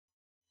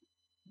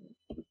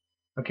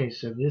Okay,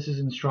 so this is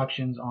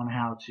instructions on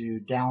how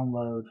to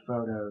download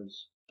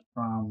photos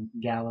from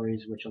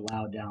galleries which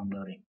allow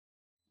downloading.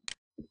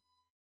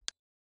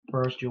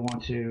 First, you'll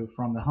want to,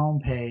 from the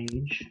home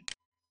page,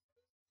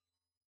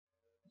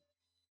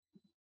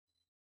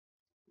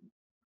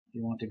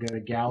 you want to go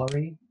to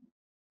Gallery,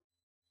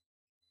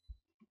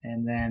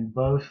 and then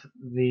both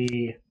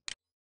the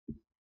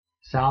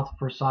South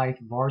Forsyth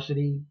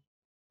Varsity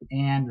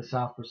and the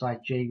South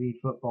Forsyth JV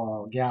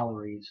football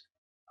galleries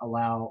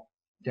allow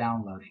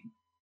downloading.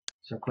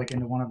 So click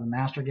into one of the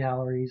master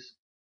galleries,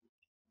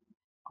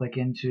 click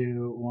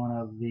into one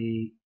of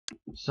the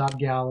sub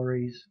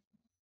galleries.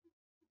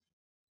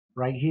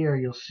 Right here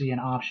you'll see an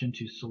option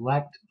to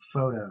select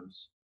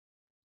photos.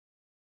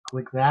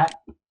 Click that.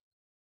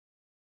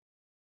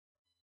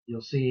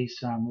 You'll see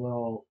some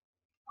little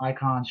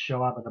icons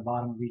show up at the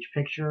bottom of each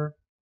picture.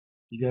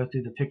 You go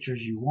through the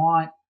pictures you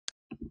want,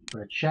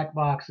 put a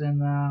checkbox in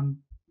them,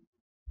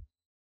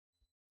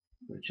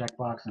 put a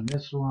checkbox in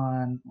this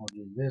one, or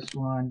do this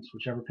one, it's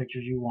whichever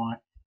pictures you want.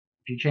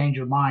 If you change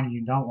your mind and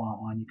you don't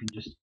want one, you can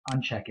just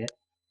uncheck it.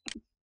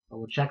 But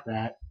we'll check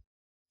that.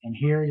 And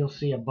here you'll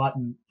see a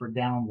button for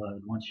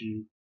download once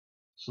you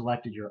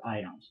selected your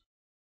items.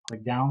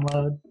 Click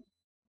download.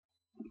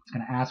 It's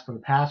going to ask for the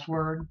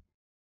password.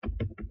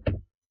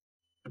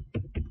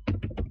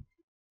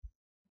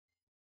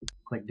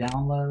 Click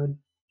download.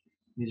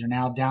 These are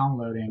now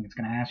downloading. It's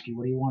going to ask you,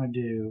 what do you want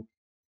to do?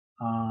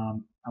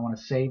 I want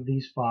to save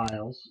these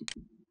files.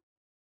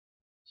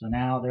 So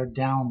now they're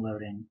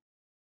downloading.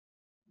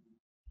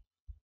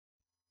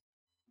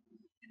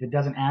 If it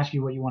doesn't ask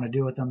you what you want to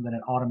do with them, then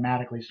it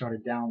automatically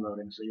started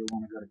downloading. So you'll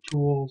want to go to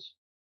Tools,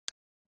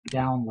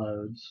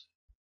 Downloads,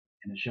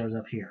 and it shows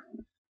up here.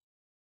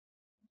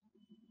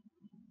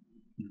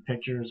 The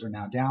pictures are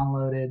now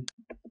downloaded.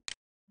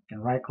 You can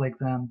right-click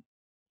them.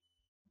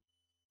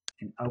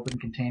 You can open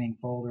containing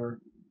folder.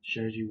 It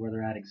shows you where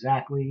they're at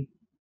exactly.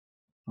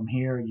 From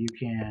here, you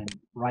can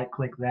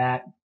right-click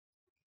that,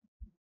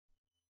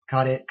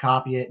 cut it,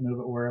 copy it, move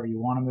it wherever you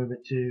want to move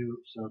it to.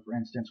 So, for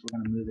instance, we're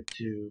going to move it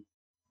to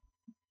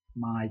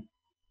my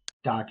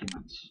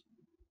documents.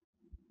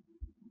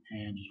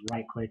 And just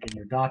right-click in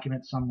your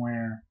document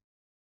somewhere,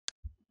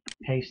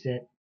 paste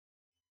it,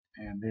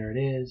 and there it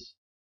is.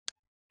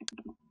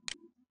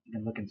 You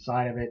can look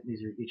inside of it.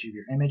 These are each of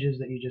your images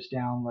that you just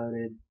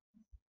downloaded.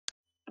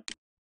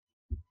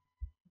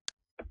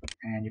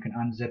 And you can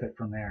unzip it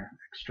from there,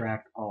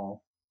 extract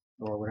all,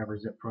 or whatever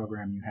zip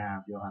program you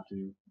have, you'll have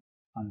to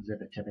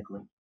unzip it typically.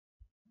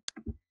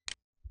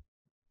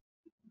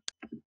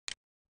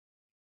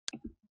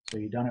 So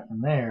you've done it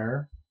from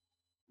there,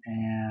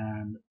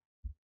 and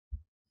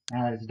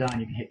now that it's done,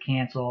 you can hit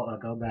cancel, or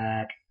go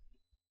back.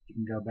 You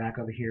can go back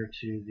over here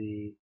to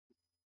the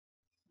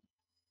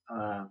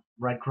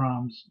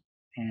breadcrumbs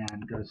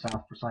and go to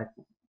South Forsyth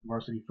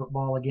Varsity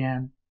Football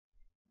again.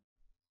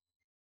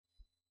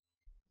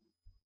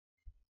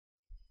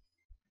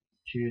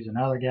 Choose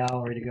another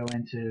gallery to go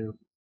into.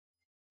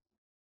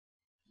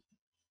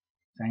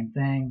 Same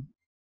thing.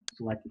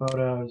 Select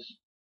photos.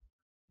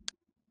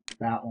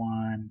 That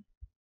one.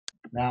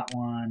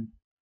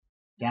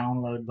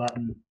 Download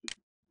button.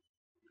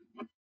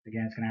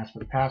 Again, it's going to ask for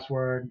the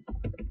password.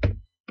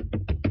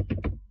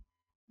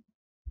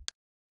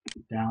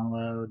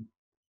 Download.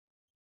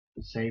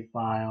 Save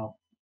file.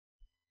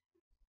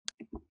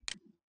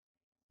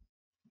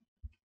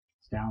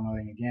 It's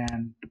downloading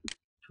again.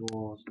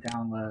 Tools,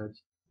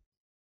 downloads.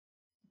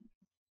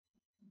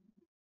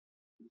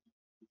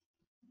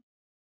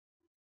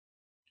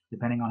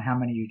 Depending on how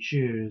many you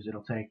choose,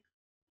 it'll take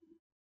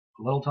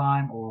a little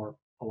time or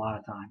a lot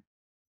of time.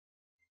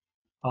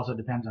 Also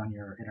depends on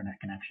your internet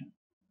connection.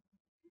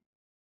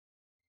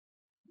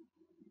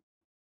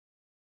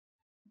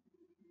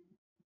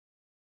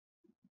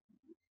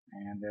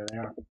 And there they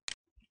are.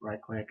 Right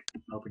click,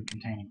 open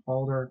containing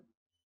folder.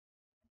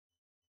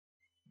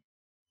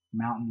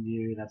 Mountain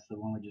view, that's the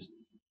one we just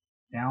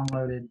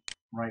downloaded.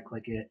 Right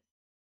click it,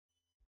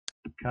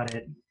 cut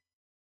it,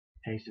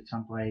 paste it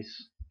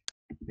someplace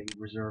that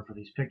you reserve for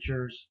these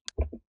pictures.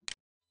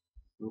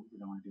 Oop, we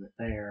don't want to do it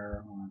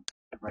there. I want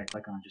to right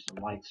click on just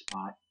a white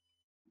spot.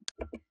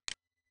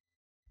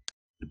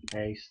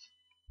 Paste,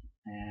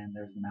 and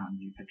there's the Mountain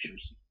View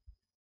pictures.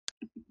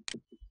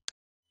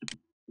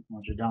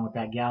 Once you're done with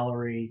that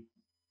gallery,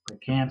 click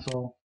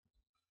cancel,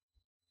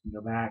 and go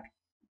back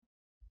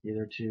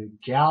either to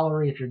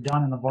gallery. If you're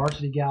done in the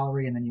varsity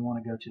gallery and then you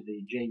want to go to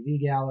the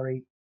JV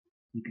gallery,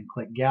 you can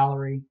click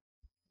gallery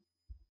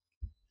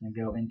and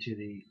go into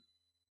the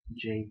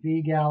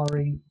JV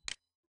gallery.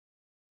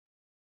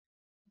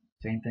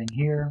 Same thing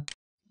here.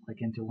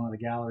 Click into one of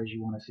the galleries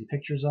you want to see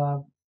pictures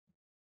of.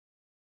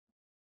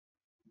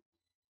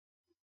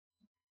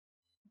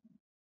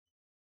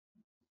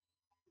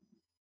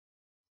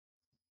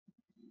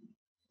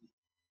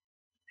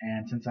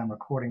 And since I'm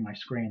recording my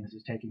screen, this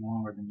is taking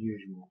longer than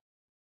usual.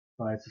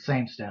 But it's the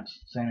same steps,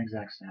 same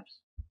exact steps.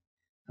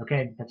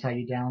 Okay, that's how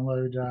you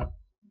download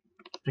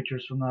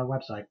pictures from the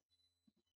website.